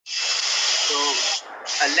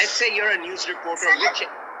let's say you're a news reporter. Can you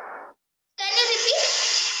repeat?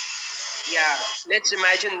 Yeah, let's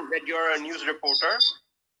imagine that you're a news reporter,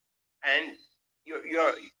 and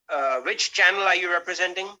you're which channel are you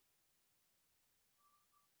representing?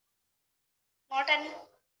 Not any.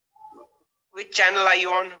 Which channel are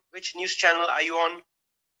you on? Which news channel are you on?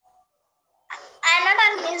 I'm not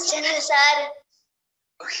on news channel, sir.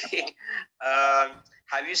 Okay.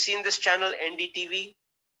 Have you seen this channel NDTV?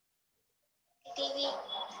 TV.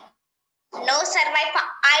 No, sir.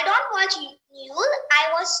 I don't watch news. I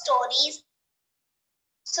watch stories.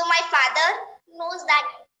 So my father knows that.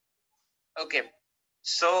 Okay.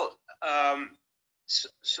 So,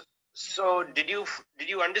 so did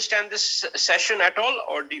you understand this session at all,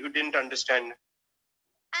 or you didn't understand?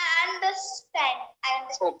 I understand.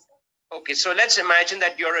 Oh, okay. So let's imagine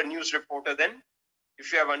that you're a news reporter then.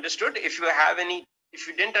 If you have understood, if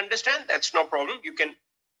you didn't understand, that's no problem. You can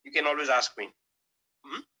always ask me.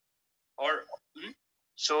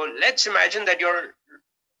 So let's imagine that you're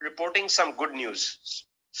reporting some good news.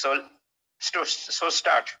 So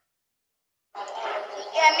start.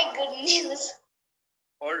 Any good news?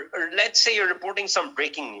 Or let's say you're reporting some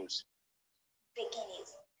breaking news. Breaking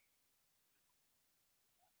news.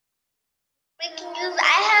 Breaking news.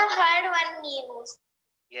 I have heard one news.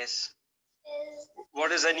 Yes.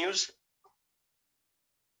 What is the news?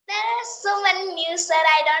 There are so many news, sir.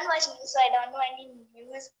 I don't watch news, so I don't know any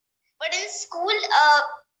news. But in school,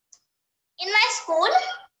 in my school,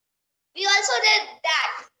 we also did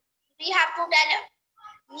that. We have to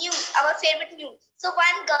tell news, our favorite news. So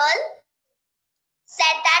one girl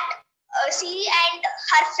said that she and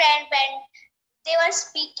her friend, when they were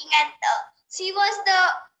speaking, and she was the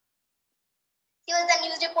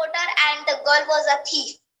news reporter, and the girl was a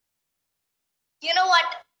thief. You know what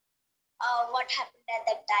happened at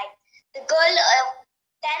that time? The girl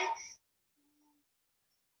then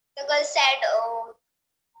the girl said, "Oh,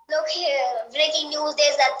 look here, breaking news,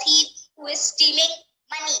 there's a thief who is stealing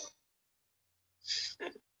money."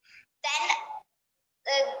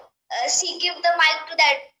 Then she gave the mic to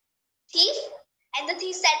that thief, and the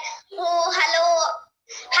thief said, "Oh, hello,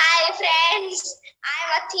 hi friends,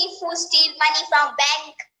 I'm a thief who steals money from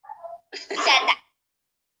bank." He said that.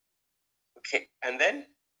 Okay, and then?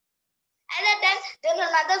 And then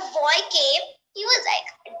another boy came. He was like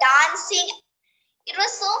dancing. It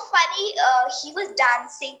was so funny. He was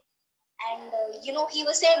dancing, and he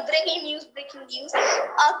was saying, breaking news, breaking news. A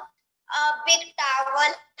big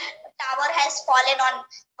tower has fallen on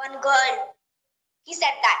one girl. He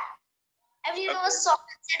said that. Everyone was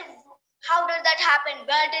shocked. Said, how did that happen?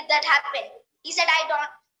 Where did that happen? He said, I don't.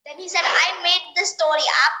 Then he said, I made the story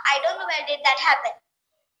up. I don't know where did that happen.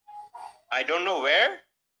 I don't know where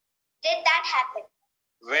did that happen.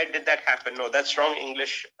 Where did that happen? No, that's wrong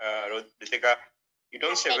English, Ritika. You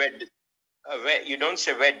don't say where. You don't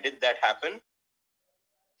say where did that happen.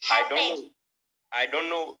 I don't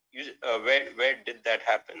know. Where did that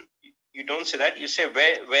happen? You don't say that. You say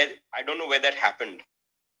where. I don't know where that happened.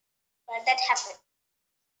 Where that happened.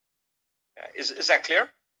 Is that clear?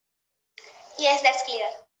 Yes, that's clear.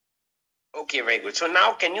 Okay, very good. So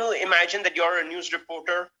now, can you imagine that you're a news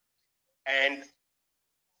reporter, and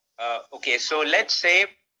okay, so let's say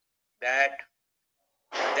that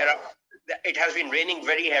it has been raining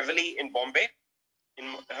very heavily in Bombay,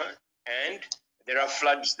 and there are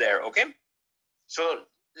floods there. Okay, so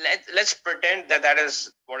let's pretend that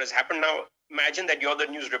is what has happened. Now, imagine that you're the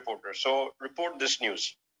news reporter. So report this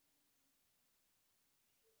news.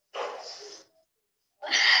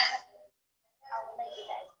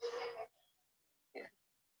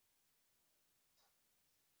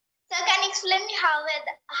 So can you explain me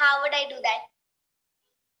how would I do that?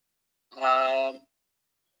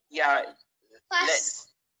 Yeah. First.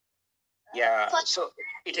 So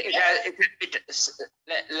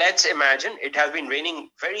let's imagine it has been raining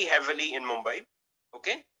very heavily in Mumbai.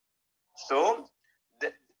 Okay. So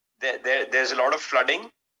there's a lot of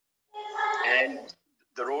flooding, and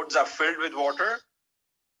the roads are filled with water.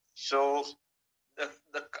 So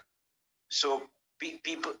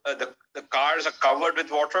people the cars are covered with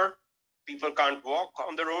water. People can't walk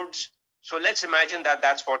on the roads. So let's imagine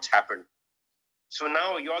that's what's happened. So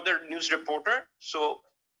now you're the news reporter. So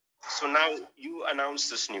now you announce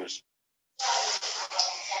this news.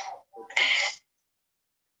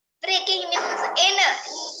 Breaking news.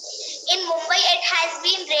 In Mumbai, it has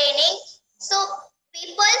been raining. So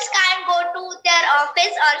people can't go to their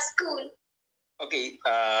office or school. Okay.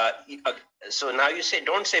 So now you say,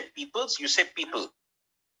 don't say peoples, you say people.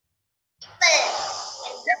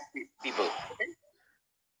 People. Okay.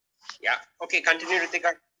 Yeah. Okay. Continue,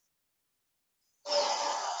 Ritika.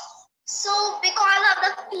 So because of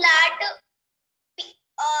the flood, the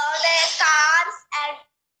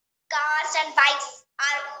cars and bikes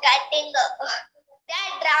are getting, they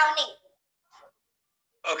are drowning.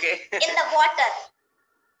 Okay. In the water.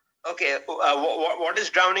 Okay. What is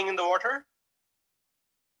drowning in the water?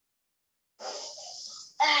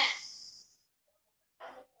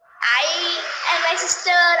 I and my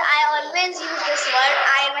sister, I always use this word.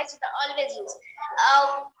 I and my sister always use.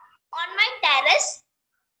 On my terrace,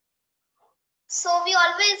 so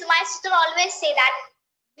my sister always say that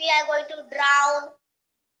we are going to drown.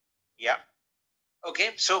 Yeah.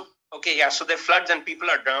 Okay. So yeah. So there are floods and people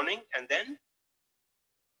are drowning, and then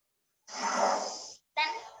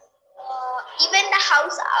Even the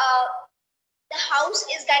house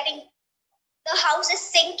is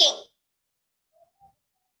sinking.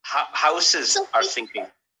 Houses are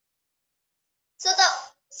sinking. So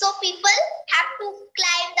people have to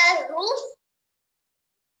climb the roof.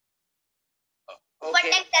 Okay.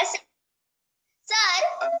 Protect us.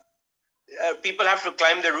 Sir. People have to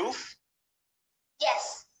climb the roof.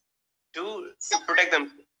 Yes. To protect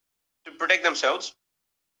themselves.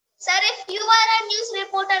 Sir, if you are a news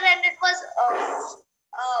reporter and it was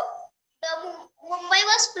the Mumbai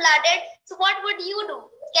was flooded, so what would you do?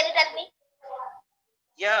 Can you tell me?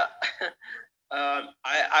 Yeah,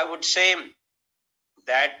 I would say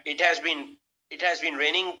that it has been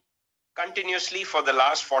raining continuously for the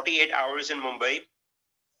last 48 hours in Mumbai,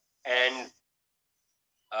 and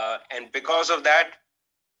because of that,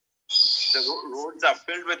 the roads are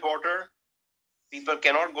filled with water. People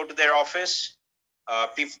cannot go to their office.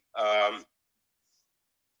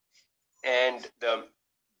 And the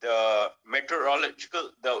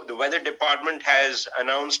meteorological, the weather department has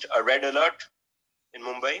announced a red alert in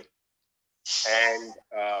Mumbai, and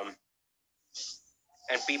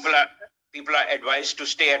people are advised to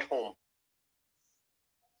stay at home.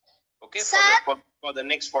 Okay, sir, for the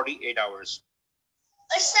next 48 hours.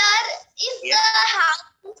 Sir, if the house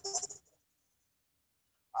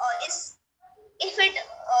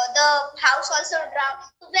the house also drowned,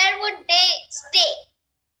 where would they stay?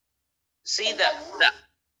 See, the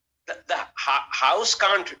house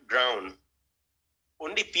can't drown.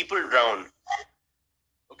 Only people drown.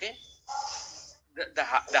 Okay,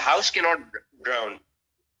 the house cannot drown.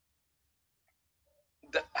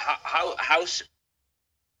 The house.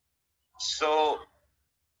 So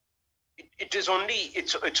it's only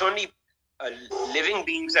living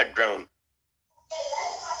beings that drown.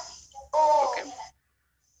 Okay.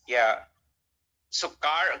 Yeah. So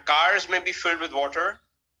cars may be filled with water,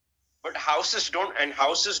 but houses don't, and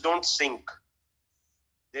houses don't sink.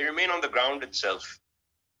 They remain on the ground itself.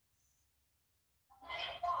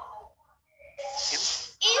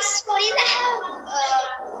 In stories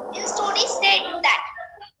they do that.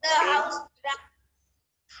 The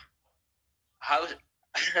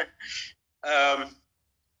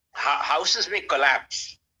houses may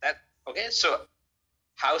collapse. Okay. So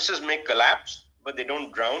houses may collapse, but they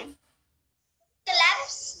don't drown.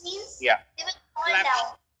 Collapse means they will fall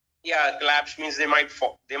down. Yeah, collapse means they might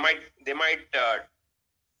fall. They might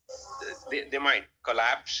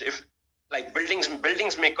collapse. If like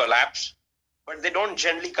buildings may collapse, but they don't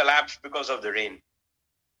generally collapse because of the rain.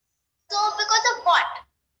 So because of what?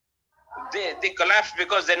 They collapse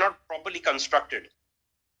because they're not properly constructed.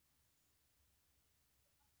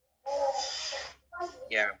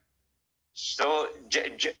 Yeah. So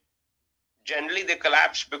generally they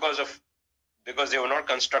collapse because they were not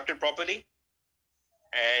constructed properly,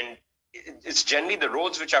 and it's generally the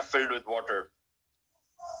roads which are filled with water.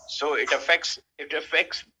 So it affects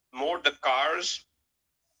more the cars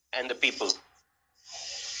and the people.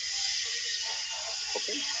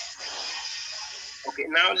 Okay.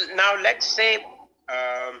 Now let's say.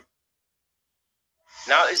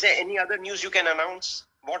 Now, is there any other news you can announce?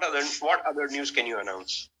 What other news can you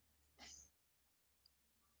announce?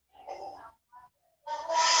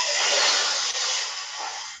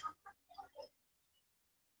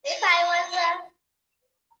 If I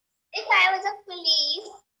was a police,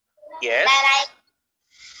 yes,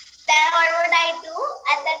 then what would I do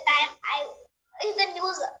at that time? In the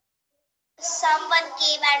news, someone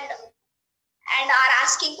came and are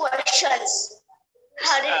asking questions.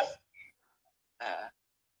 How did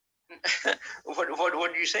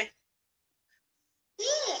what do you say?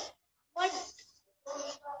 What?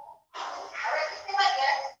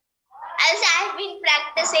 As I've been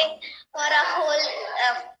practicing for a whole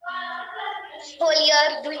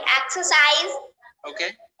year doing exercise.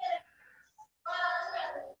 Okay.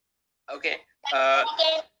 Okay.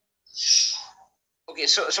 Okay.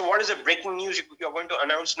 So what is the breaking news you're going to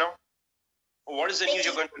announce now? What is the news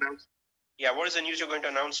you're going to announce? Yeah. What is the news you're going to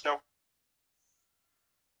announce now?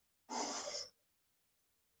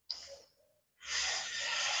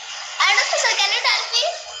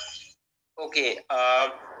 Okay.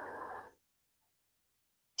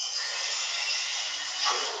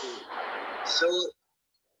 So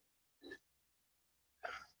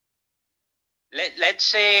let's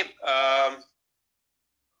say,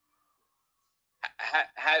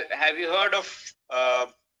 have you heard of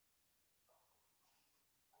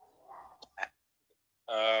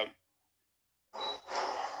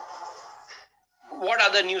what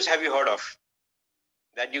other news have you heard of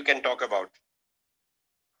that you can talk about?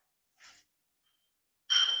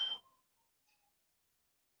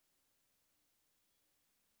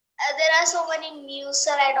 There are so many news,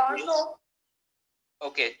 sir. I don't know.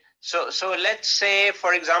 Okay. So let's say,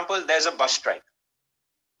 for example, there's a bus strike.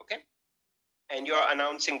 Okay. And you're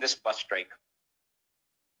announcing this bus strike.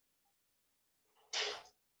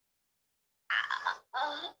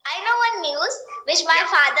 I know one news which my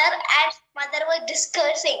father and mother were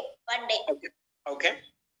discussing one day. Okay.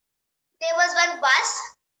 There was one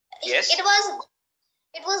bus. Yes. It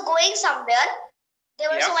was going somewhere. There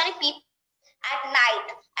were so many people at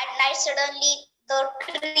night. At night, suddenly the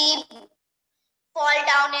tree fall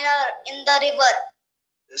down in the river.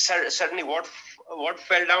 Suddenly, what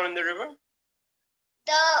fell down in the river?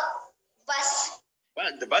 The bus.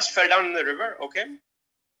 Well, the bus fell down in the river. Okay.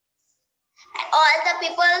 All the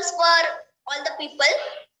people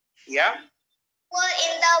Yeah. were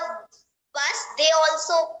in the bus. They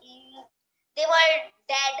were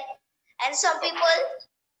dead, and some people.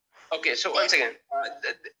 Okay, so once again,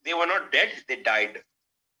 they were not dead; they died.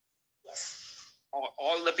 Yes.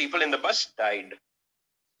 All the people in the bus died.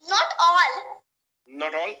 Not all.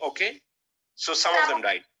 Not all. Okay. So some of them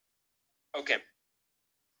died. Okay.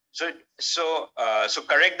 So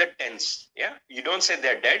correct the tense. Yeah. You don't say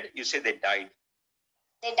they're dead. You say they died.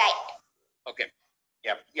 They died. Okay.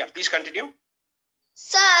 Yeah. Yeah. Please continue.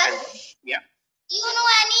 Sir. Yeah. Do you know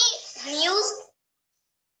any news?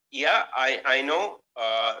 Yeah, I know.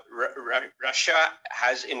 Russia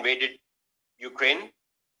has invaded Ukraine.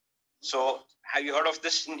 So have you heard of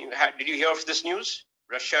this? Did you hear of this news?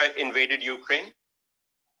 Russia invaded Ukraine.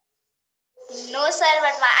 No, sir,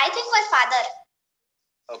 but I think my father.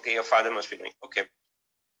 Okay, your father must be knowing. Okay.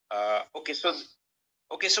 Okay, so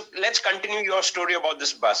let's continue your story about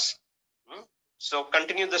this bus. So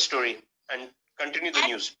continue the story and continue the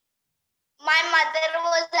news. My mother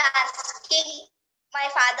was asking my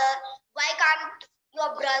father, why can't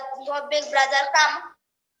your big brother come?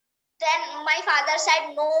 Then my father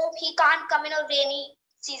said, no, he can't come in a rainy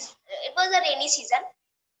season. It was a rainy season.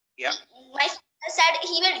 Yeah. My father said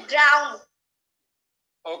he will drown.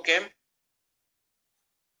 Okay.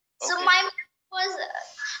 So my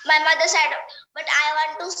mother said, but I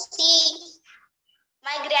want to see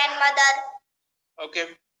my grandmother.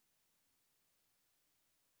 Okay.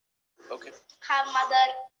 Okay. Her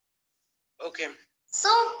mother. Okay. So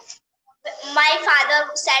my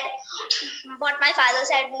father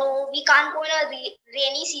said, no, we can't go in a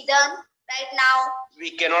rainy season right now.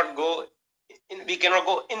 We cannot go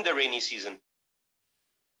in the rainy season.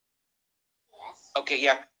 Yes. Okay,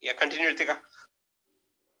 yeah. Continue, Ritika.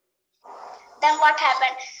 Then what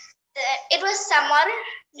happened? It was summer.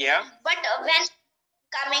 Yeah. But when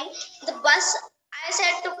coming the bus, I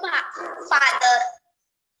said to father,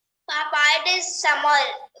 Papa, it is summer.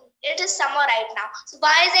 It is summer right now. So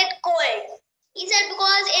why is it cold? He said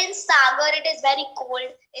because in Sagar it is very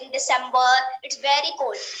cold. In December it's very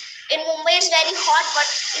cold. In Mumbai it's very hot, but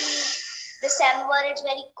in December it's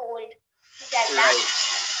very cold.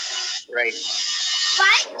 Right.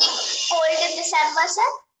 Why is it cold in December, sir?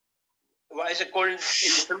 Why is it cold in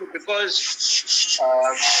December? Because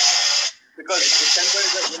December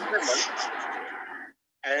is a winter month,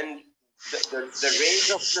 and the rays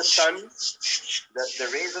of the sun, the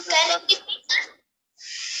rays of the sun.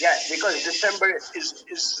 Yeah, because December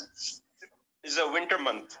is a winter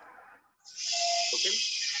month. Okay,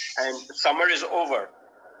 and summer is over.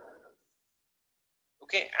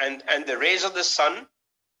 Okay, and the rays of the sun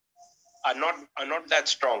are not that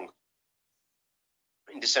strong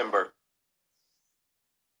in December.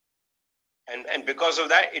 And because of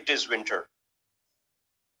that, it is winter.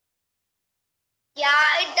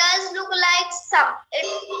 Yeah, it does look like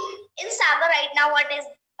in Sagar right now. What is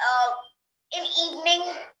in evening?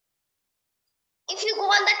 If you go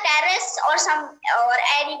on the terrace or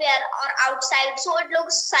anywhere or outside, so it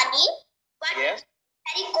looks sunny, but yes,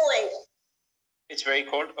 very cold. It's very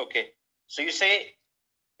cold. Okay, so you say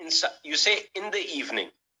in the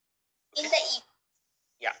evening. Okay? In the evening.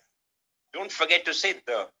 Yeah, don't forget to say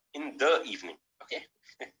in the evening. Okay.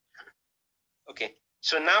 Okay.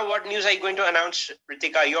 So now what news are you going to announce,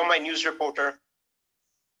 Ritika? You're my news reporter.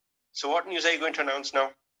 So what news are you going to announce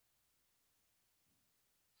now?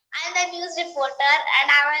 I'm the news reporter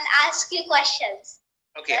and I will ask you questions.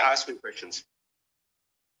 Okay, ask me questions.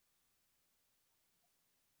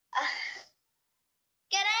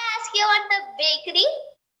 Can I ask you about the bakery?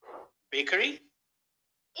 Bakery?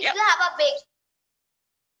 If you have a bakery.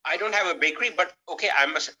 I don't have a bakery, but okay,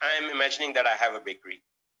 I'm imagining that I have a bakery.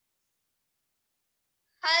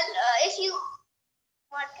 If you,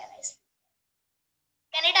 what can I say?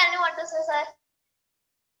 Can you tell me what to say, sir?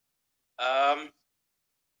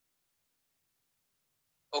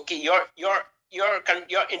 Okay,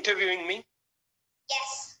 you're interviewing me?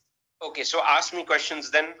 Yes. Okay, so ask me questions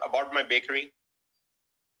then about my bakery.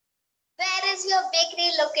 Where is your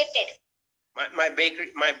bakery located? My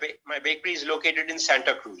bakery is located in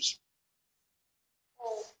Santa Cruz.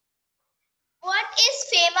 Oh. What is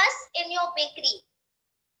famous in your bakery?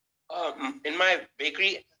 In my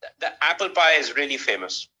bakery, the apple pie is really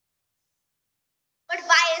famous. But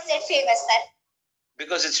why is it famous, sir?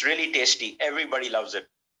 Because it's really tasty. Everybody loves it.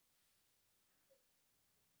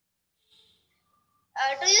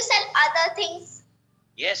 Do you sell other things?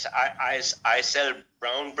 Yes, I sell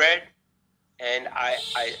brown bread, and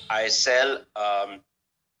I sell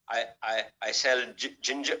I sell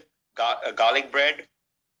garlic bread,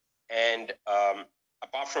 and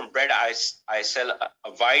apart from bread, I sell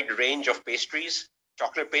a wide range of pastries: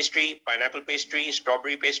 chocolate pastry, pineapple pastry,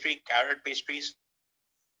 strawberry pastry, carrot pastries,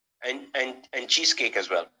 and cheesecake as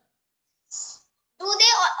well. Do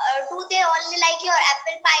they only like your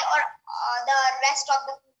apple pie or the rest of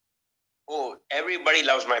the food? Oh, everybody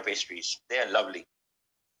loves my pastries. They are lovely.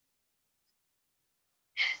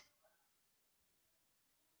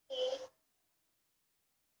 Okay.